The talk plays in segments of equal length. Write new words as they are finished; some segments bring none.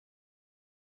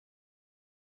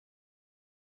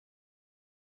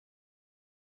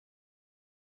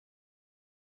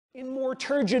In more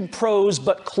turgid prose,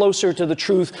 but closer to the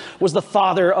truth, was the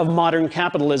father of modern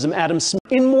capitalism, Adam Smith.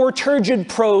 In more turgid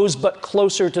prose, but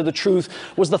closer to the truth,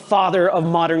 was the father of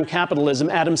modern capitalism,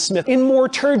 Adam Smith. In more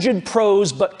turgid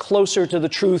prose, but closer to the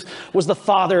truth, was the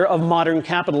father of modern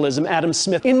capitalism, Adam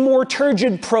Smith. In more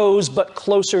turgid prose, but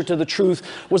closer to the truth,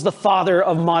 was the father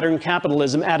of modern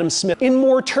capitalism, Adam Smith. In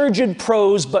more turgid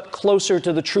prose, but closer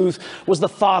to the truth, was the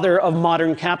father of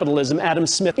modern capitalism, Adam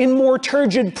Smith. In more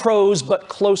turgid prose, but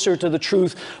closer to the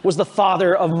truth, was the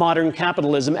father of modern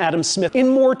capitalism, Adam Smith. In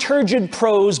more turgid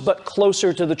prose, but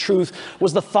closer to the truth,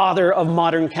 was the father of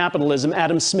modern capitalism,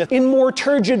 Adam Smith. In more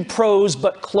turgid prose,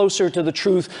 but closer to the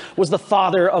truth, was the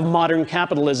father of modern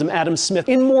capitalism, Adam Smith.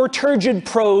 In more turgid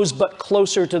prose, but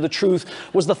closer to the truth,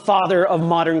 was the father of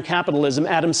modern capitalism,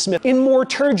 Adam Smith. In more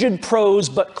turgid prose,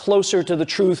 but closer to the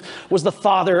truth, was the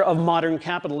father of modern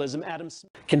capitalism, Adam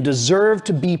Smith. Can deserve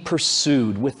to be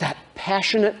pursued with that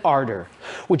passionate ardor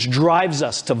which drives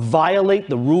us to violate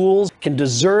the rules, can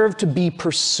deserve to be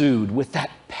pursued with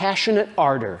that passionate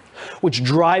ardor which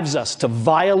drives us to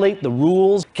violate the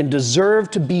rules, can deserve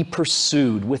to be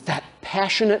pursued with that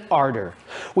passionate ardor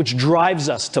which drives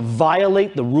us to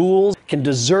violate the rules, can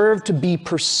deserve to be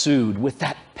pursued with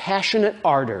that passionate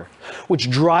ardor which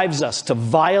drives us to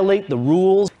violate the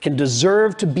rules, can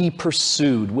deserve to be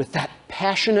pursued with that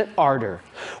passionate ardor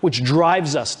which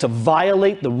drives us to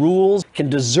violate the rules, can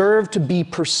deserve to be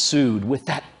pursued with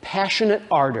that passionate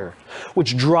ardor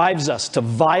which drives us to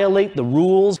violate the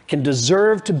rules, can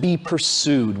deserve to be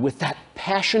pursued with that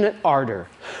passionate ardor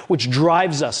which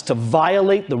drives us to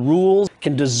violate the rules,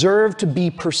 can deserve to be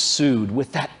pursued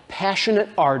with that passionate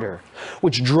ardor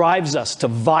which drives us to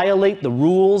violate the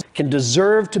rules, can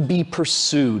deserve to be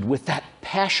pursued with that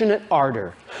passionate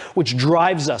ardor which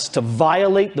drives us to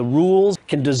violate the rules,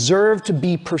 can deserve to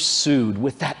be pursued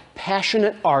with that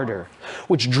passionate ardor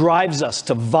which drives us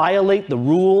to violate the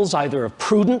rules either of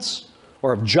prudence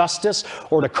or of justice,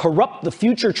 or to corrupt the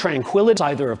future tranquility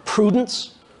either of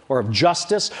prudence or of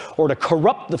justice, or to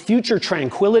corrupt the future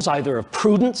tranquility either of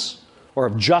prudence or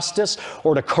of justice,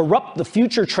 or to corrupt the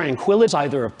future tranquility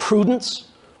either of prudence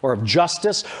or of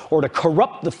justice, or to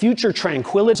corrupt the future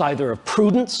tranquility either of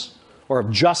prudence or of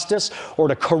justice, or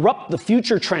to corrupt the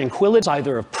future tranquility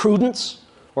either of prudence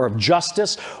or of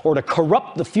justice, or to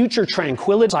corrupt the future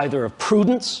tranquility either of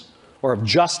prudence or of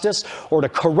justice, or to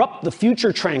corrupt the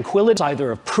future tranquility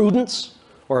either of prudence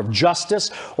or of justice,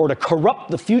 or to corrupt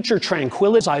the future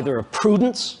tranquility either of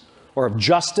prudence or of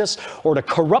justice, or to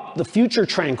corrupt the future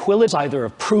tranquility either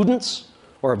of prudence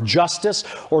or of justice,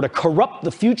 or to corrupt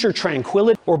the future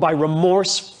tranquility, or by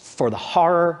remorse for the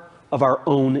horror of our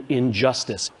own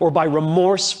injustice, or by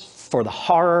remorse for the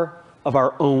horror of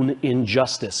our own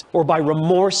injustice, or by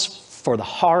remorse for the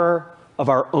horror of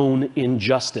our own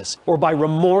injustice, or by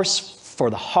remorse for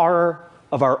the horror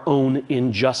of our own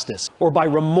injustice, or by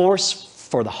remorse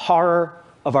for the horror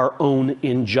of our own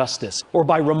injustice, or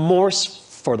by remorse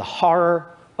for the horror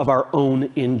of our own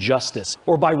injustice,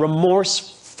 or by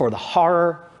remorse for the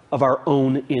horror of our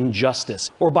own injustice,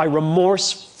 or by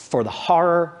remorse for the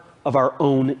horror of our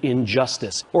own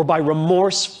injustice, or by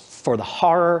remorse for the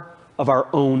horror of our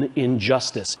own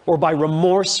injustice, or by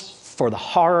remorse for the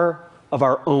horror of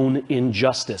our own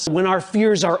injustice. When our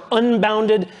fears are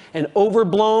unbounded and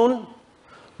overblown,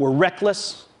 we're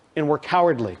reckless and we're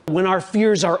cowardly. When our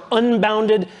fears are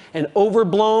unbounded and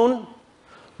overblown,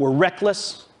 we're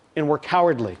reckless and we're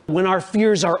cowardly. When our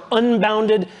fears are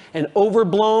unbounded and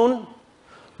overblown,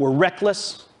 we're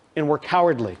reckless and we're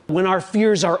cowardly. When our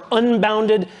fears are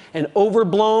unbounded and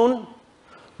overblown,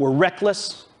 we're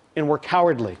reckless and we're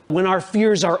cowardly. When our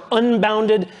fears are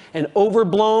unbounded and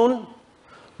overblown,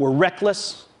 we're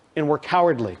reckless and we're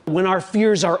cowardly. When our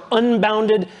fears are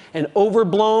unbounded and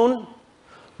overblown,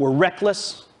 we're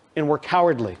reckless and we're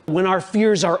cowardly. When our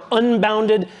fears are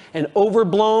unbounded and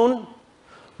overblown,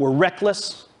 we're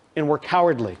reckless and we're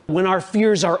cowardly. When our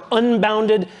fears are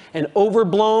unbounded and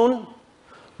overblown,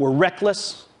 we're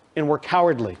reckless and we're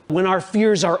cowardly. When our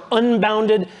fears are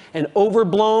unbounded and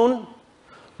overblown,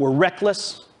 we're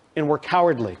reckless and we're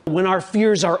cowardly. When our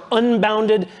fears are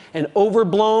unbounded and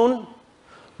overblown,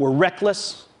 we're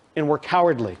reckless and we're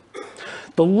cowardly.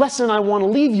 The lesson I want to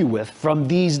leave you with from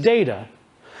these data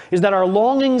is that our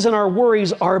longings and our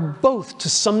worries are both to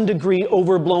some degree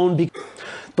overblown.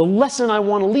 The lesson I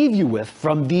want to leave you with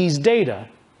from these data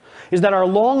is that our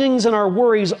longings and our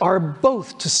worries are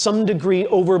both to some degree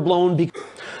overblown.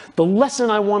 The lesson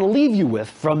I want to leave you with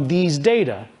from these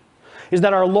data is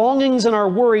that our longings and our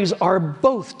worries are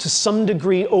both to some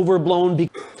degree overblown.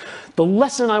 The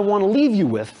lesson I want to leave you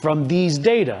with from these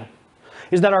data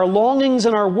is that our longings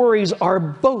and our worries are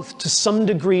both to some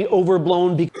degree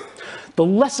overblown. The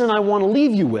lesson I want to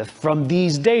leave you with from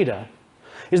these data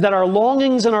is that our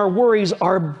longings and our worries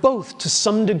are both to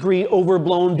some degree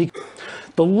overblown.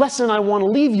 The lesson I want to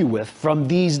leave you with from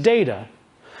these data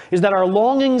is that our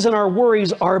longings and our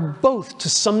worries are both to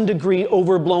some degree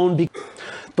overblown.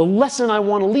 The lesson I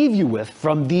want to leave you with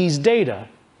from these data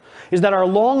is that our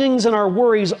longings and our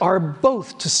worries are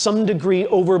both to some degree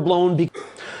overblown.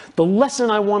 The lesson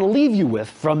I want to leave you with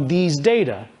from these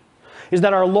data is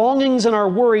that our longings and our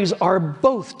worries are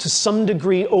both to some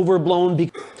degree overblown.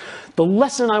 The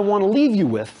lesson I want to leave you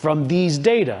with from these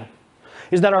data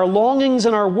is that our longings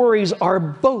and our worries are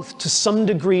both to some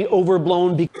degree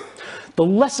overblown. The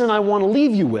lesson I want to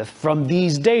leave you with from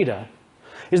these data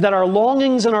is that our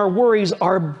longings and our worries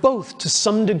are both to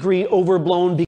some degree overblown.